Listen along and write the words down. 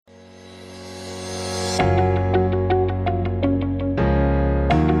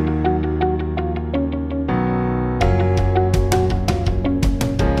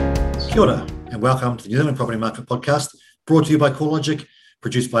Kia ora, and welcome to the New Zealand Property Market Podcast, brought to you by CoreLogic,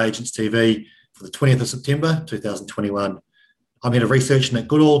 produced by Agents TV for the 20th of September 2021. I'm Head of Research, Nick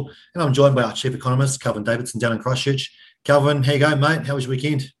Goodall, and I'm joined by our Chief Economist, Calvin Davidson, down in Christchurch. Calvin, how you going, mate? How was your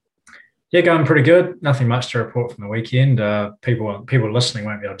weekend? Yeah, going pretty good. Nothing much to report from the weekend. People listening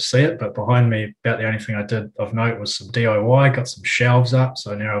won't be able to see it, but behind me, about the only thing I did of note was some DIY. Got some shelves up,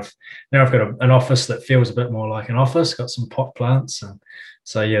 so now I've got an office that feels a bit more like an office. Got some pot plants, and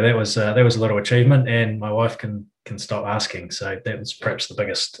so yeah, that was a little achievement. And my wife can stop asking, so that was perhaps the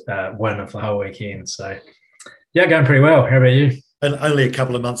biggest win of the whole weekend. So yeah, going pretty well. How about you? And only a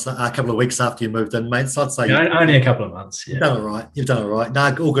couple of weeks after you moved in, mate. So I'd say only a couple of months. Yeah. You've done all right.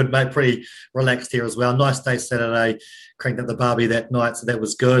 No, all good, mate. Pretty relaxed here as well. Nice day Saturday. Cranked up the barbie that night, so that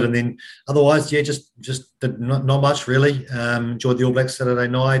was good. And then otherwise, yeah, just did not much really. Enjoyed the All Blacks Saturday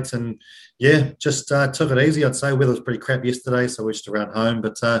night, and yeah, just took it easy. I'd say weather was pretty crap yesterday, so we're just around home.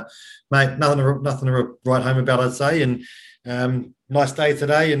 But mate, nothing to write home about, I'd say. And nice day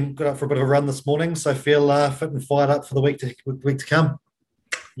today, and got up for a bit of a run this morning, so feel fit and fired up for the week to come.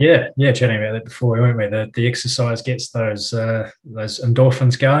 Yeah, chatting about that before, weren't we? The exercise gets those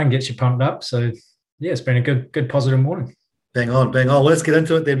endorphins going, gets you pumped up. So yeah, it's been a good positive morning. Bang on. Well, let's get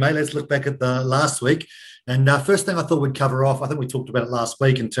into it then, mate. Let's look back at the last week. And first thing I thought we'd cover off, I think we talked about it last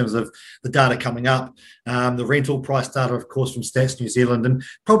week in terms of the data coming up, the rental price data, of course, from Stats New Zealand, and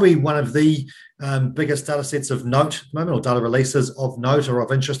probably one of the biggest data sets of note at the moment, or data releases of note or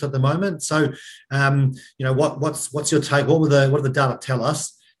of interest at the moment. So, what's your take? What do the data tell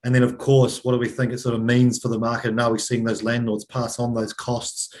us? And then, of course, what do we think it sort of means for the market? And are we seeing those landlords pass on those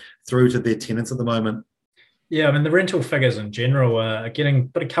costs through to their tenants at the moment? Yeah, I mean, the rental figures in general are getting a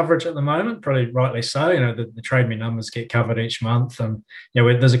bit of coverage at the moment, probably rightly so. The Trade Me numbers get covered each month, and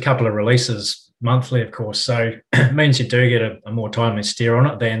there's a couple of releases monthly, of course. So it means you do get a more timely steer on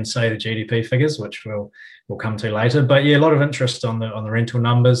it than, say, the GDP figures, which we'll come to later. But yeah, a lot of interest on the rental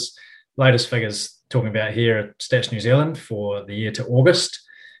numbers. Latest figures talking about here at Stats New Zealand for the year to August.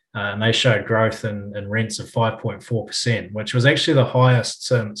 And they showed growth in rents of 5.4%, which was actually the highest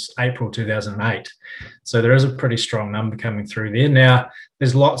since April 2008. So there is a pretty strong number coming through there. Now,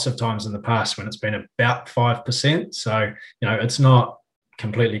 there's lots of times in the past when it's been about 5%. So, it's not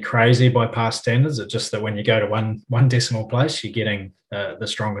completely crazy by past standards. It's just that when you go to one decimal place, you're getting the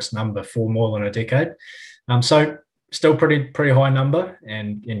strongest number for more than a decade. So still pretty high number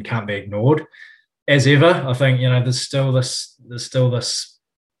and can't be ignored. As ever, I think, there's still this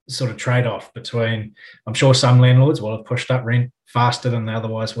sort of trade-off between, I'm sure some landlords will have pushed up rent faster than they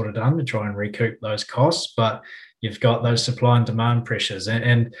otherwise would have done to try and recoup those costs, but you've got those supply and demand pressures.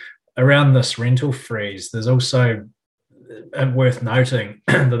 And around this rental freeze, there's also worth noting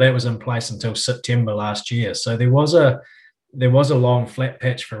that was in place until September last year. So there was a long flat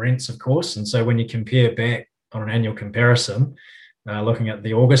patch for rents, of course. And so when you compare back on an annual comparison, looking at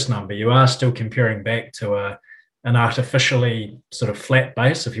the August number, you are still comparing back to an artificially sort of flat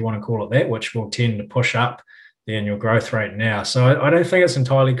base, if you want to call it that, which will tend to push up the annual growth rate now. So I don't think it's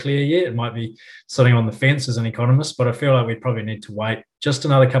entirely clear yet. It might be sitting on the fence as an economist, but I feel like we probably need to wait just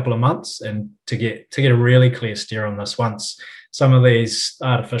another couple of months and to get a really clear steer on this once some of these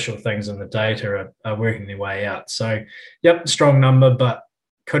artificial things in the data are working their way out. So, yep, strong number, but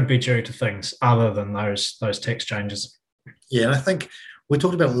could be due to things other than those tax changes. Yeah, and I think we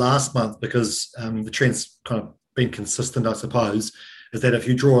talked about it last month because the trend's kind of been consistent, I suppose, is that if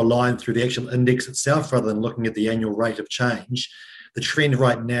you draw a line through the actual index itself rather than looking at the annual rate of change, the trend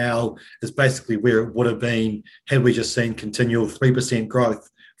right now is basically where it would have been had we just seen continual 3% growth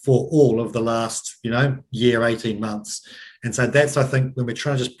for all of the last, year, 18 months. And so that's, I think, when we're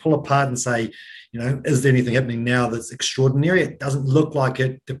trying to just pull apart and say, is there anything happening now that's extraordinary? It doesn't look like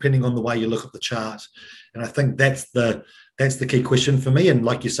it, depending on the way you look at the chart. And I think that's the key question for me. And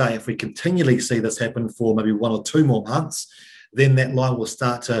like you say, if we continually see this happen for maybe 1 or 2 more months, then that line will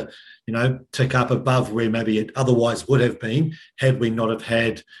start to, tick up above where maybe it otherwise would have been had we not have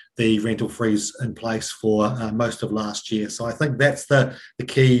had the rental freeze in place for most of last year. So I think that's the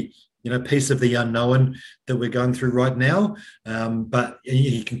key, piece of the unknown that we're going through right now. But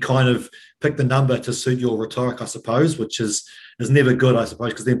you can kind of pick the number to suit your rhetoric, I suppose, which is is never good, I suppose,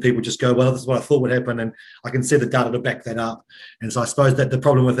 because then people just go, well, this is what I thought would happen, and I can see the data to back that up. And so I suppose that the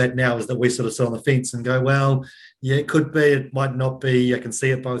problem with that now is that we sort of sit on the fence and go, well, yeah, it could be, it might not be. I can see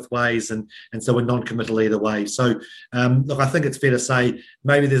it both ways, and so we're non-committal either way. So, look, I think it's fair to say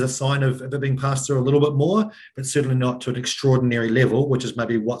maybe there's a sign of it being passed through a little bit more, but certainly not to an extraordinary level, which is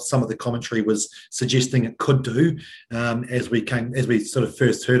maybe what some of the commentary was suggesting it could do, as we sort of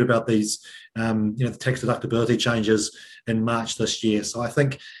first heard about these, the tax deductibility changes in March this year. So I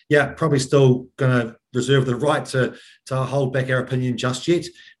think, yeah, probably still going to reserve the right to hold back our opinion just yet.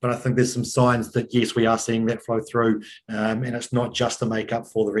 But I think there's some signs that, yes, we are seeing that flow through, and it's not just to make up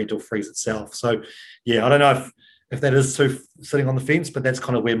for the rental freeze itself. So, yeah, I don't know if that is too sitting on the fence, but that's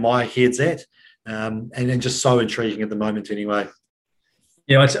kind of where my head's at, and just so intriguing at the moment anyway.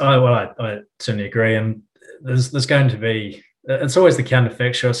 Yeah, I certainly agree. And there's going to be, it's always the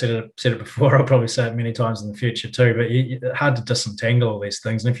counterfactual. I said it before. I'll probably say it many times in the future too. But it's hard to disentangle all these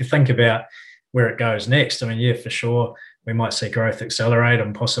things. And if you think about where it goes next, I mean, yeah, for sure, we might see growth accelerate,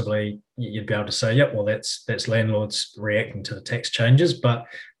 and possibly you'd be able to say, yep, well, that's landlords reacting to the tax changes. But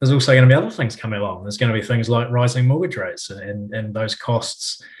there's also going to be other things coming along. There's going to be things like rising mortgage rates, and those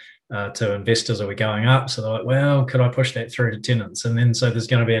costs to investors are going up. So they're like, well, could I push that through to tenants? And then so there's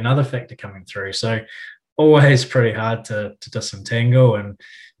going to be another factor coming through. So always pretty hard to disentangle. And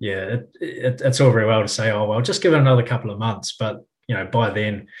yeah, it's all very well to say, oh, well, just give it another couple of months. But by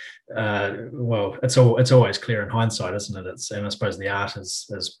then, well, it's always clear in hindsight, isn't it? And I suppose the art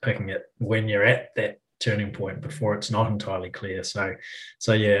is picking it when you're at that turning point before it's not entirely clear.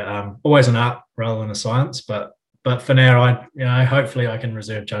 So yeah, always an art rather than a science. But for now, hopefully I can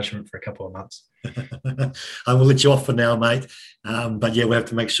reserve judgment for a couple of months. I will let you off for now, mate. But yeah, we have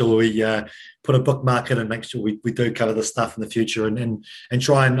to make sure we put a bookmark in and make sure we do cover this stuff in the future, and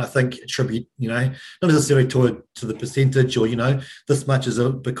try and, I think, attribute, not necessarily to the percentage or, this much is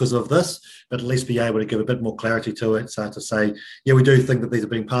because of this, but at least be able to give a bit more clarity to it. So to say, yeah, we do think that these are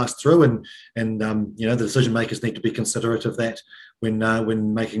being passed through, and the decision makers need to be considerate of that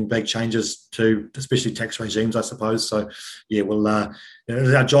when making big changes to especially tax regimes, I suppose. So yeah, we'll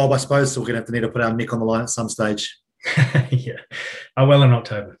it's our job, I suppose. So we're going to need to put our neck on the line at some stage. Yeah, well in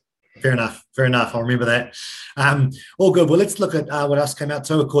October. Fair enough. I'll remember that. All good. Well, let's look at what else came out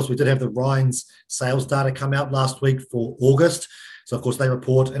too. Of course, we did have the Rhines sales data come out last week for August. So, of course, they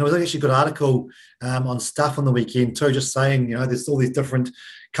report, and it was actually a good article on Stuff on the weekend too, just saying, there's all these different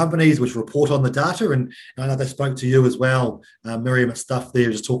companies which report on the data. And I know they spoke to you as well, Miriam, at Stuff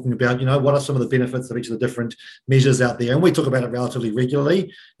there, just talking about, what are some of the benefits of each of the different measures out there. And we talk about it relatively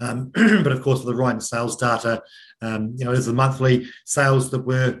regularly. But, of course, for the Rhines sales data, there's the monthly sales that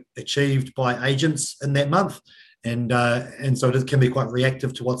were achieved by agents in that month. And so it can be quite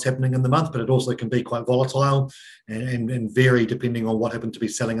reactive to what's happening in the month, but it also can be quite volatile and vary depending on what happened to be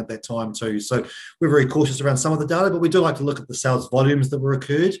selling at that time too. So we're very cautious around some of the data, but we do like to look at the sales volumes that were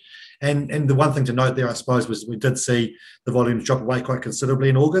occurred. And the one thing to note there, I suppose, was we did see the volumes drop away quite considerably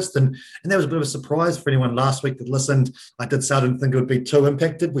in August. And that was a bit of a surprise for anyone last week that listened. I did say I didn't think it would be too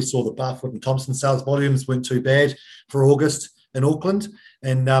impacted. We saw the Barfoot and Thompson sales volumes weren't too bad for August in Auckland.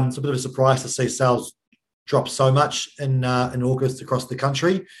 And it's a bit of a surprise to see sales drop so much in August across the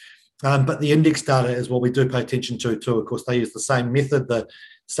country. But the index data is what we do pay attention to too. Of course, they use the same method, the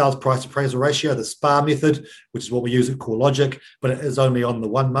sales price appraisal ratio, the SPA method, which is what we use at CoreLogic, but it is only on the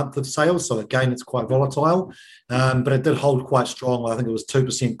 1 month of sales. So again, it's quite volatile, but it did hold quite strong. I think it was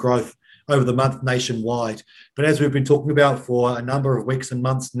 2% growth over the month nationwide. But as we've been talking about for a number of weeks and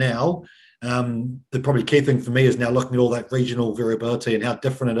months now, the probably key thing for me is now looking at all that regional variability and how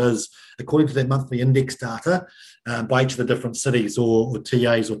different it is according to that monthly index data by each of the different cities or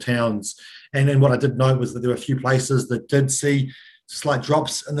TAs or towns. And then what I did note was that there were a few places that did see slight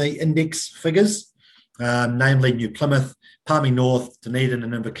drops in the index figures, namely New Plymouth, Palmy North, Dunedin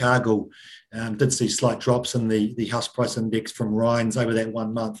and Invercargill did see slight drops in the house price index from Rhines over that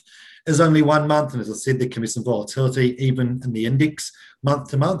 1 month. Is only 1 month, and as I said, there can be some volatility even in the index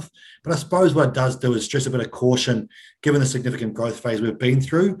month to month. But I suppose what it does do is stress a bit of caution, given the significant growth phase we've been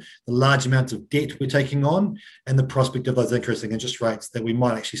through, the large amounts of debt we're taking on, and the prospect of those increasing interest rates, that we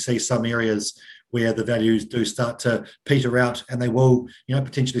might actually see some areas where the values do start to peter out, and they will,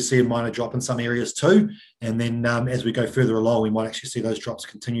 potentially see a minor drop in some areas too. And then as we go further along, we might actually see those drops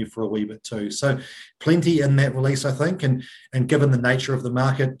continue for a wee bit too. So plenty in that release, I think. And given the nature of the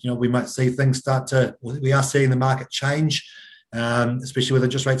market, we might see things we are seeing the market change especially with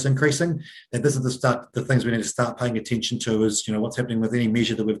interest rates increasing. That this is the things we need to start paying attention to is, what's happening with any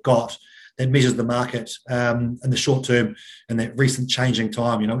measure that we've got that measures the market in the short term and that recent changing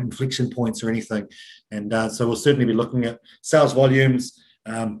time, inflection points or anything. And so we'll certainly be looking at sales volumes,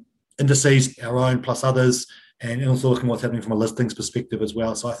 indices, our own plus others, and also looking at what's happening from a listings perspective as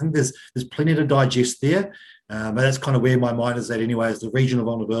well. So I think there's plenty to digest there, but that's kind of where my mind is at anyway, is the regional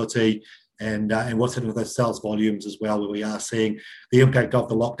vulnerability and what's happening with those sales volumes as well, where we are seeing the impact of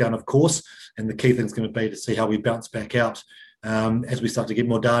the lockdown, of course, and the key thing is going to be to see how we bounce back out as we start to get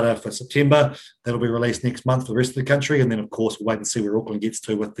more data for September. That'll be released next month for the rest of the country. And then, of course, we'll wait and see where Auckland gets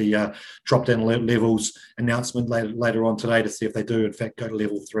to with the drop-down levels announcement later on today to see if they do, in fact, go to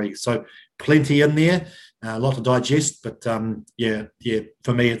level 3. So plenty in there, a lot to digest. But,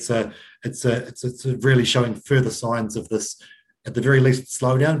 for me, it's really showing further signs of this, at the very least,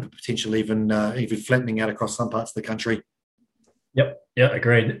 slowdown, but potentially even flattening out across some parts of the country. Yep. Yeah,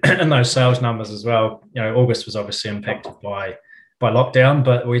 agreed. And those sales numbers as well. August was obviously impacted by lockdown,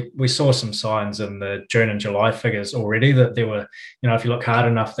 but we saw some signs in the June and July figures already that there were, if you look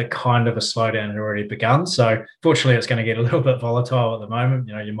hard enough, that kind of a slowdown had already begun. So fortunately, it's going to get a little bit volatile at the moment.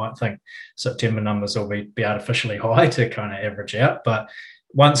 You might think September numbers will be artificially high to kind of average out, but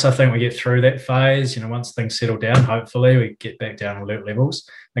once I think we get through that phase, once things settle down, hopefully we get back down alert levels.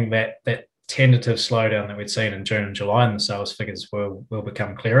 I think that tentative slowdown that we'd seen in June and July in the sales figures will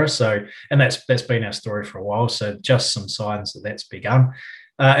become clearer. So, and that's been our story for a while. So just some signs that that's begun.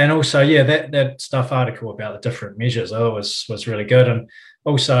 And also, that stuff article about the different measures was really good. And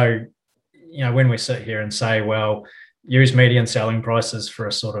also, when we sit here and say, well, use median selling prices for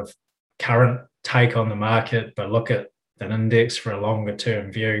a sort of current take on the market, but look at an index for a longer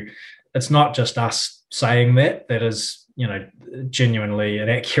term view, it's not just us saying that is, genuinely an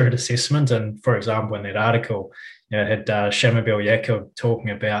accurate assessment. And for example, in that article, it had Shamabel Yacob talking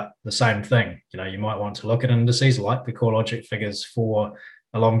about the same thing. You might want to look at indices like the CoreLogic figures for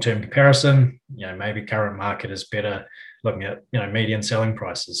a long-term comparison. Maybe current market is better looking at, median selling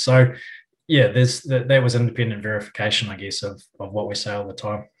prices. So that was independent verification, I guess, of what we say all the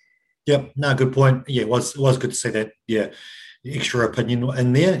time. Yep, no, good point. Yeah, it was good to see that. Yeah, extra opinion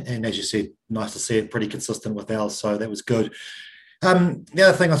in there, and as you said, nice to see it pretty consistent with ours, so that was good. The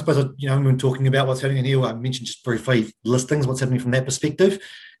other thing, I suppose, when we're talking about what's happening here, I mentioned just briefly listings, what's happening from that perspective,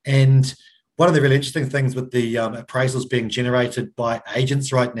 and one of the really interesting things with the appraisals being generated by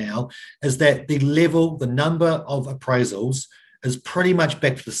agents right now is that the number of appraisals is pretty much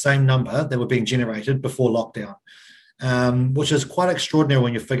back to the same number that were being generated before lockdown. Which is quite extraordinary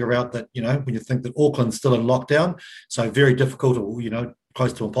when you figure out that, when you think that Auckland's still in lockdown, so very difficult or,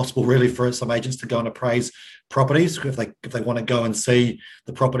 close to impossible really for some agents to go and appraise properties if they want to go and see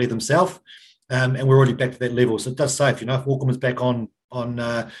the property themselves. And we're already back to that level. So it does say, if Auckland is back on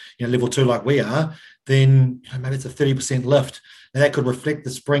level 2 like we are, then maybe it's a 30% lift. Now that could reflect the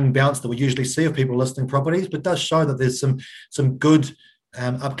spring bounce that we usually see of people listing properties, but does show that there's some good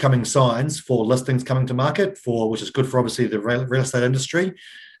upcoming signs for listings coming to market, which is good for obviously the real estate industry,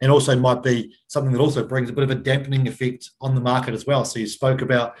 and also might be something that also brings a bit of a dampening effect on the market as well. So you spoke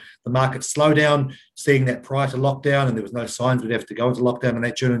about the market slowdown, seeing that prior to lockdown, and there was no signs we'd have to go into lockdown in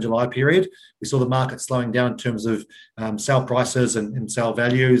that June and July period. We saw the market slowing down in terms of sale prices and sale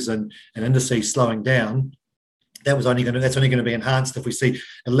values and indices slowing down. That's only going to be enhanced if we see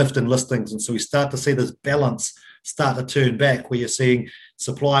a lift in listings, and so we start to see this balance start to turn back, where you're seeing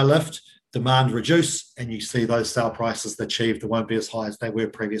supply lift, demand reduce, and you see those sale prices achieved that won't be as high as they were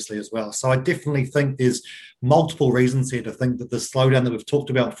previously as well. So I definitely think there's multiple reasons here to think that the slowdown that we've talked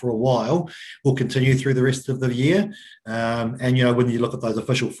about for a while will continue through the rest of the year. And, when you look at those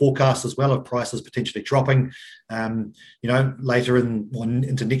official forecasts as well of prices potentially dropping, later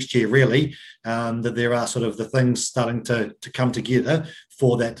into next year, really, that there are sort of the things starting to come together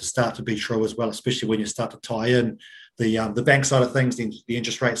for that to start to be true as well, especially when you start to tie in the bank side of things, the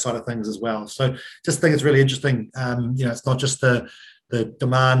interest rate side of things as well. So just think it's really interesting. It's not just the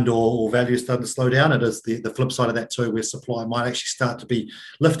demand or value starting to slow down. It is the flip side of that too, where supply might actually start to be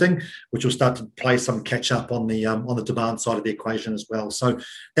lifting, which will start to play some catch up on the demand side of the equation as well. So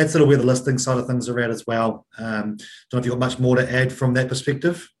that's sort of where the listing side of things are at as well. Don't know if you've got much more to add from that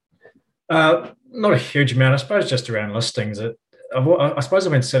perspective. Not a huge amount, I suppose, just around listings. I suppose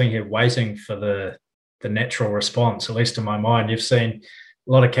I've been sitting here waiting for the natural response, at least in my mind. You've seen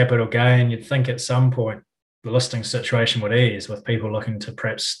a lot of capital gain. You'd think at some point the listing situation would ease, with people looking to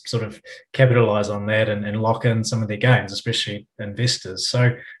perhaps sort of capitalize on that and lock in some of their gains, especially investors.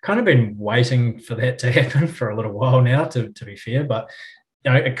 So kind of been waiting for that to happen for a little while now, to be fair. But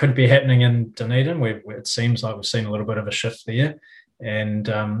it could be happening in Dunedin, where it seems like we've seen a little bit of a shift there. And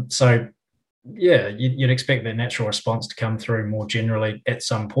so, yeah, you'd expect that natural response to come through more generally at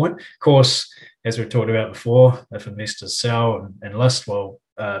some point. Of course, as we've talked about before, if investors sell and list, well,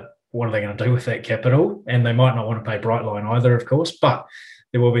 what are they going to do with that capital? And they might not want to pay Brightline either, of course, but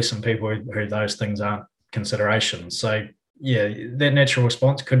there will be some people who those things aren't considerations. So, yeah, that natural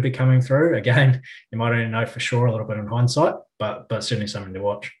response could be coming through. Again, you might only know for sure a little bit in hindsight, but certainly something to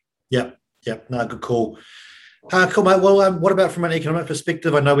watch. Yep. No, good call. Cool, mate. Well, what about from an economic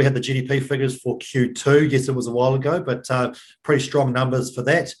perspective? I know we had the GDP figures for Q2. Yes, it was a while ago, but pretty strong numbers for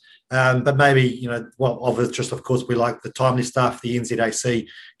that. But maybe, of interest, of course, we like the timely stuff, the NZAC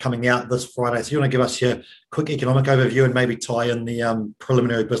coming out this Friday. So you want to give us your quick economic overview and maybe tie in the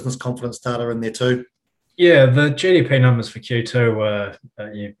preliminary business confidence data in there too? Yeah, the GDP numbers for Q2 were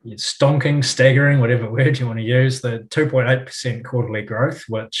stonking, staggering, whatever word you want to use. The 2.8% quarterly growth,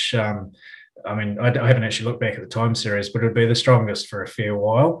 which, I haven't actually looked back at the time series, but it would be the strongest for a fair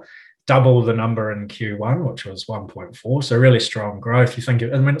while. Double the number in Q1, which was 1.4. So really strong growth. You think,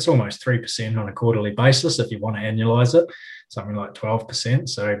 it's almost 3% on a quarterly basis if you want to annualize it, something like 12%.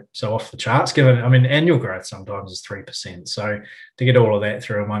 So off the charts, annual growth sometimes is 3%. So to get all of that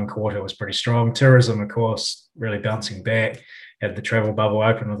through in one quarter was pretty strong. Tourism, of course, really bouncing back. Had the travel bubble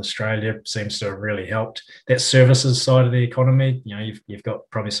open with Australia, seems to have really helped. That services side of the economy, you've got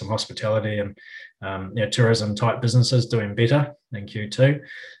probably some hospitality and tourism type businesses doing better in Q2.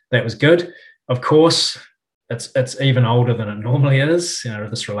 That was good. Of course, it's even older than it normally is.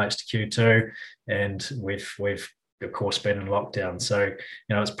 This relates to Q2, and we've of course been in lockdown, so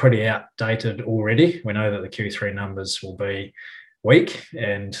it's pretty outdated already. We know that the Q3 numbers will be weak,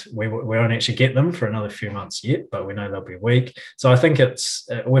 and we won't actually get them for another few months yet, but we know they'll be weak. So I think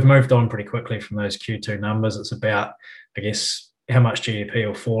we've moved on pretty quickly from those Q2 numbers. It's about, I guess, how much GDP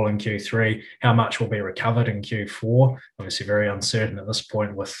will fall in Q3, how much will be recovered in Q4. Obviously, very uncertain at this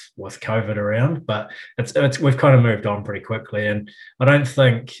point with COVID around, but we've kind of moved on pretty quickly, and I don't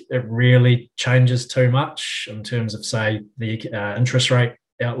think it really changes too much in terms of, say, the interest rate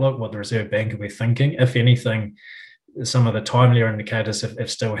outlook, what the Reserve Bank will be thinking. If anything, some of the timelier indicators have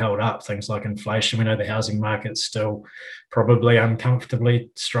still held up. Things like inflation. We know the housing market's still probably uncomfortably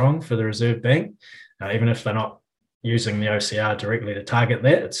strong for the Reserve Bank, even if they're not using the OCR directly to target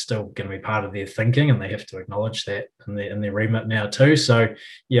that. It's still going to be part of their thinking, and they have to acknowledge that in their remit now too. So,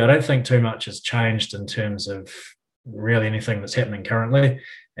 yeah, I don't think too much has changed in terms of really anything that's happening currently,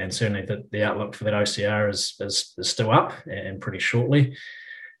 and certainly the outlook for that OCR is still up and pretty shortly.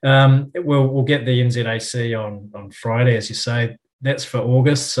 We'll get the NZAC on Friday, as you say. That's for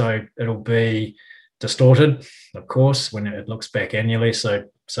August, so it'll be distorted, of course, when it looks back annually. So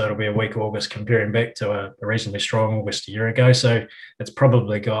it'll be a weak August comparing back to a reasonably strong August a year ago. So it's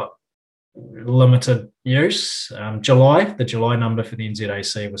probably got limited use. The July number for the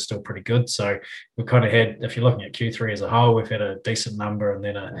NZAC was still pretty good. So we kind of had, if you're looking at Q3 as a whole, we've had a decent number and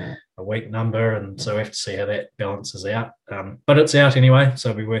then a weak number. And so we have to see how that balances out. But it's out anyway, so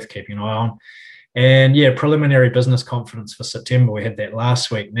it'll be worth keeping an eye on. And yeah, preliminary business confidence for September. We had that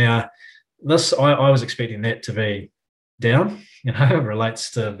last week. Now, I was expecting that to be down. It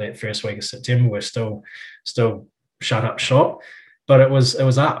relates to that first week of September. We're still shut up shop, but it was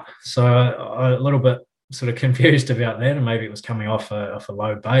up. So a little bit sort of confused about that, and maybe it was coming off a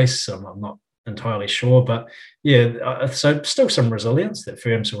low base. So I'm not entirely sure, but yeah. So still some resilience that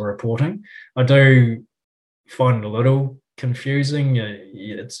firms were reporting. I do find it a little confusing.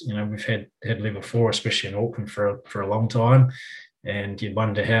 It's we've had level 4, especially in Auckland, for a long time. And you'd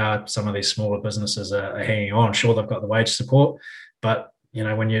wonder how some of these smaller businesses are hanging on. Sure, they've got the wage support, but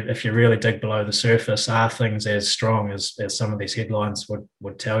if you really dig below the surface, are things as strong as some of these headlines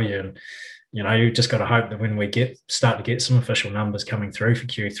would tell you? And you just got to hope that when we start to get some official numbers coming through for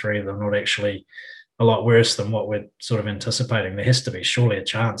Q3, they're not actually a lot worse than what we're sort of anticipating. There has to be surely a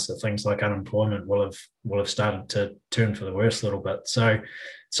chance that things like unemployment will have started to turn for the worse a little bit.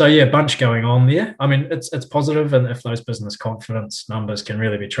 So yeah, bunch going on there. I mean, it's positive, and if those business confidence numbers can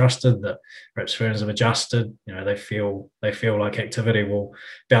really be trusted, that perhaps firms have adjusted, they feel like activity will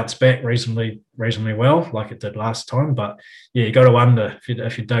bounce back reasonably well, like it did last time. But yeah, you got to wonder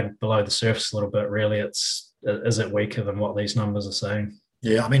if you dug below the surface a little bit, really, is it weaker than what these numbers are saying?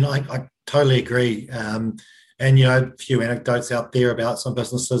 Yeah, I mean, I totally agree. And a few anecdotes out there about some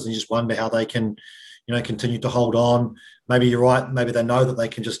businesses, and you just wonder how they can continue to hold on. Maybe you're right. Maybe they know that they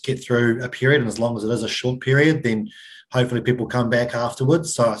can just get through a period, and as long as it is a short period, then hopefully people come back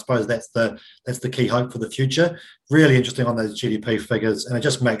afterwards. So I suppose that's the key hope for the future. Really interesting on those GDP figures, and it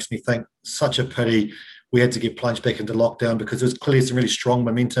just makes me think, such a pity we had to get plunged back into lockdown because there was clearly some really strong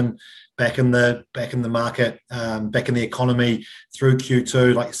momentum back in the market, back in the economy through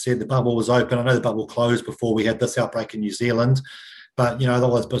Q2. Like you said, the bubble was open. I know the bubble closed before we had this outbreak in New Zealand, but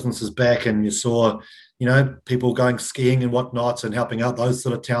all those businesses back, and you saw people going skiing and whatnot and helping out those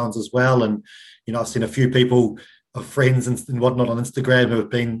sort of towns as well. And I've seen a few people of friends and whatnot on Instagram who have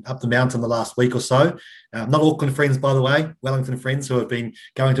been up the mountain the last week or so. Not Auckland friends, by the way, Wellington friends who have been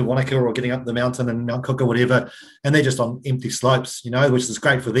going to Wanaka or getting up the mountain and Mount Cook or whatever, and they're just on empty slopes, which is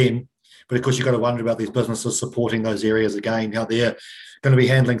great for them. But of course, you've got to wonder about these businesses supporting those areas again, how they're going to be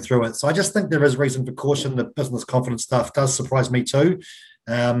handling through it. So I just think there is reason for caution. The business confidence stuff does surprise me too.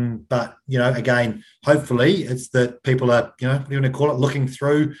 But again, hopefully it's that people are, what are you going to call it, looking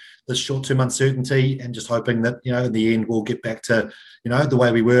through this short-term uncertainty and just hoping that, in the end we'll get back to, the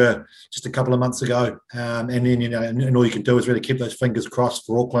way we were just a couple of months ago. And then, and all you can do is really keep those fingers crossed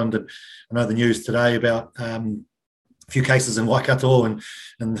for Auckland. And I know the news today about few cases in Waikato,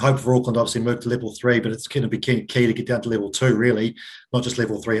 and hope for Auckland obviously move to level 3, but it's going to be key to get down to level 2, really, not just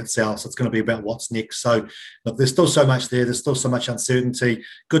level 3 itself. So it's going to be about what's next. So look, there's still so much there. There's still so much uncertainty.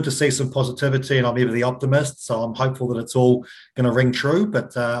 Good to see some positivity, and I'm ever the optimist. So I'm hopeful that it's all going to ring true.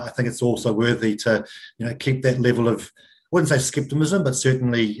 But I think it's also worthy to, keep that level of, I wouldn't say skepticism, but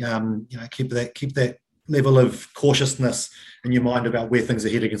certainly, keep that level of cautiousness in your mind about where things are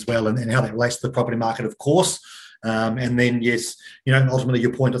heading as well, and how that relates to the property market, of course. And then, yes, ultimately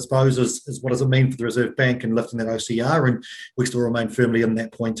your point, I suppose, is what does it mean for the Reserve Bank and lifting that OCR? And we still remain firmly in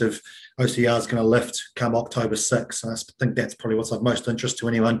that point of OCR is going to lift come October 6th. And I think that's probably what's of most interest to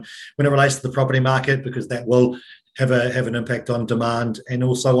anyone when it relates to the property market, because that will have an impact on demand and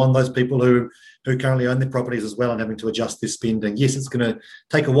also on those people who currently own their properties as well and having to adjust their spending. Yes, it's going to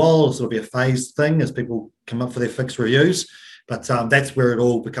take a while. It'll be a phased thing as people come up for their fixed reviews. But that's where it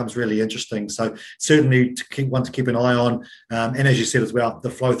all becomes really interesting. So certainly one to keep an eye on. And as you said as well, the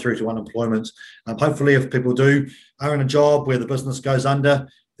flow through to unemployment. Hopefully if people are in a job where the business goes under,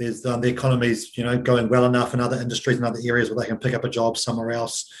 there's the economy's going well enough in other industries and other areas where they can pick up a job somewhere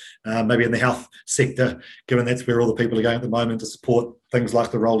else, maybe in the health sector, given that's where all the people are going at the moment to support things like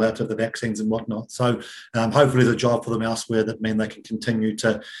the rollout of the vaccines and whatnot. So hopefully there's a job for them elsewhere that mean they can continue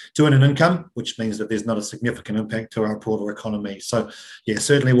to earn an income, which means that there's not a significant impact to our broader economy. So yeah,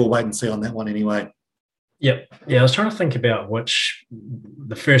 certainly we'll wait and see on that one anyway. Yep. Yeah, I was trying to think about which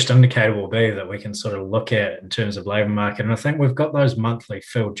the first indicator will be that we can sort of look at in terms of labour market. And I think we've got those monthly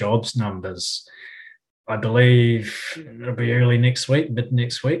filled jobs numbers. I believe it'll be early next week, mid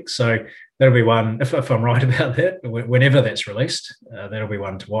next week. So that'll be one, if I'm right about that, whenever that's released, that'll be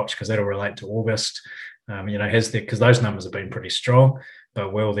one to watch because that'll relate to August. Because those numbers have been pretty strong,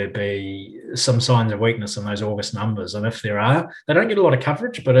 but will there be some signs of weakness in those August numbers? And if there are, they don't get a lot of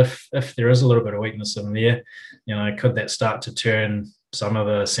coverage, but if there is a little bit of weakness in there, could that start to turn some of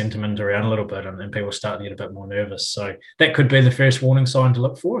the sentiment around a little bit and people start to get a bit more nervous? So that could be the first warning sign to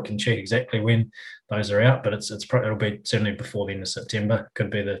look for. I can check exactly when those are out, but it'll be certainly before the end of September. Could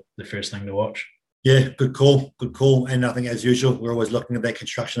be the first thing to watch. Yeah, good call. And I think, as usual, we're always looking at that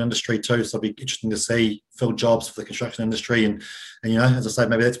construction industry too. So it'll be interesting to see filled jobs for the construction industry. And as I say,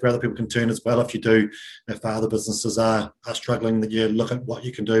 maybe that's where other people can turn as well. If other businesses are struggling, that you look at what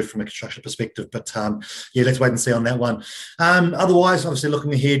you can do from a construction perspective. But let's wait and see on that one. Otherwise, obviously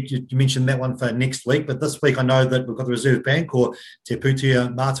looking ahead, you mentioned that one for next week. But this week, I know that we've got the Reserve Bank, or Te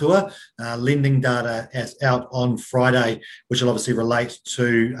Pūtea Mātua, lending data out on Friday, which will obviously relate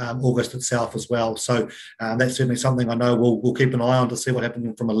to August itself as well. So that's certainly something I know we'll keep an eye on to see what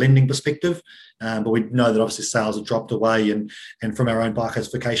happens from a lending perspective. But we know that obviously sales have dropped away, and from our own buyer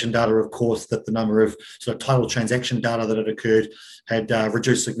classification data, of course, that the number of sort of title transaction data that had occurred had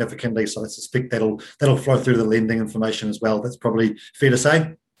reduced significantly. So I suspect that'll flow through the lending information as well. That's probably fair to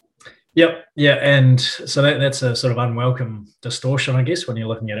say. Yep. Yeah. And so that's a sort of unwelcome distortion, I guess, when you're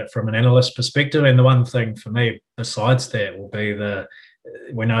looking at it from an analyst perspective. And the one thing for me besides that will be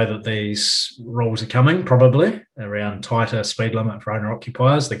we know that these rules are coming probably around tighter speed limit for owner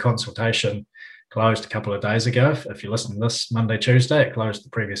occupiers. The consultation closed a couple of days ago. If you're listening to this Monday, Tuesday, it closed the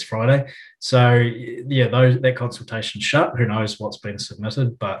previous Friday. So yeah, that consultation shut. Who knows what's been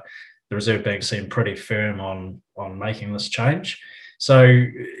submitted, but the Reserve Bank seemed pretty firm on making this change. So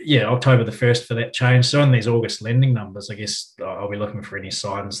yeah, October the 1st for that change. So in these August lending numbers, I guess I'll be looking for any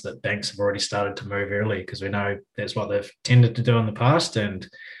signs that banks have already started to move early, because we know that's what they've tended to do in the past, and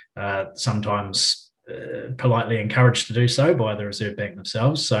sometimes politely encouraged to do so by the Reserve Bank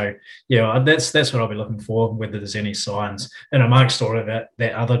themselves. So yeah, that's what I'll be looking for, whether there's any signs and amongst all of that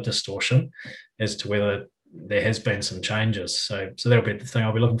other distortion as to whether there has been some changes. So that'll be the thing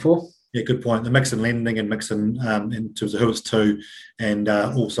I'll be looking for. Yeah, good point. The mix in lending and mix in terms of who it's to, and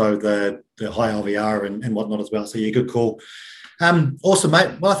also the high LVR and whatnot as well. So yeah, good call. Awesome,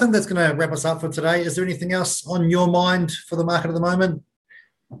 mate. Well, I think that's going to wrap us up for today. Is there anything else on your mind for the market at the moment?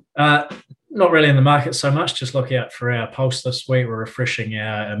 Not really in the market so much. Just look out for our pulse this week. We're refreshing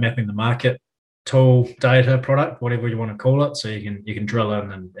our mapping the market tool, data, product, whatever you want to call it. So you can drill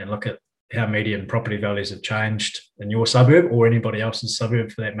in and look at how median property values have changed in your suburb or anybody else's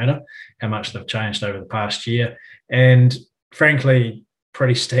suburb for that matter, how much they've changed over the past year. And frankly,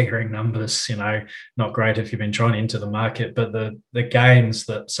 pretty staggering numbers, not great if you've been trying to enter the market, but the gains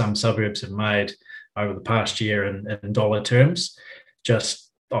that some suburbs have made over the past year in dollar terms, just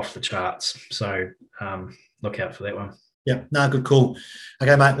off the charts. So look out for that one. Yeah, no, good call.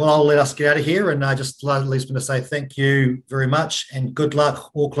 Okay, mate. Well, I'll let us get out of here, and just leaves me to say thank you very much and good luck,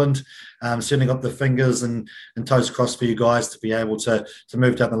 Auckland. Certainly got the fingers and toes crossed for you guys to be able to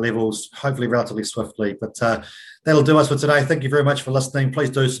move down the levels, hopefully relatively swiftly. But that'll do us for today. Thank you very much for listening. Please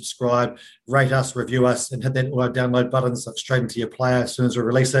do subscribe, rate us, review us, and hit that auto download button so it's straight into your player as soon as we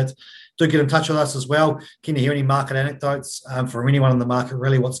release it. Do get in touch with us as well. Can you hear any market anecdotes from anyone in the market,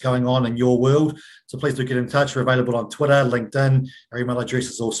 really what's going on in your world? So please do get in touch. We're available on Twitter, LinkedIn. Our email address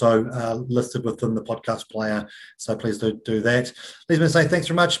is also listed within the podcast player. So please do that. Leaves me to say thanks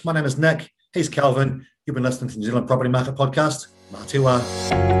very much. My name is Nick. He's Calvin. You've been listening to the New Zealand Property Market Podcast. Mā te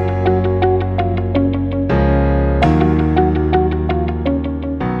wā.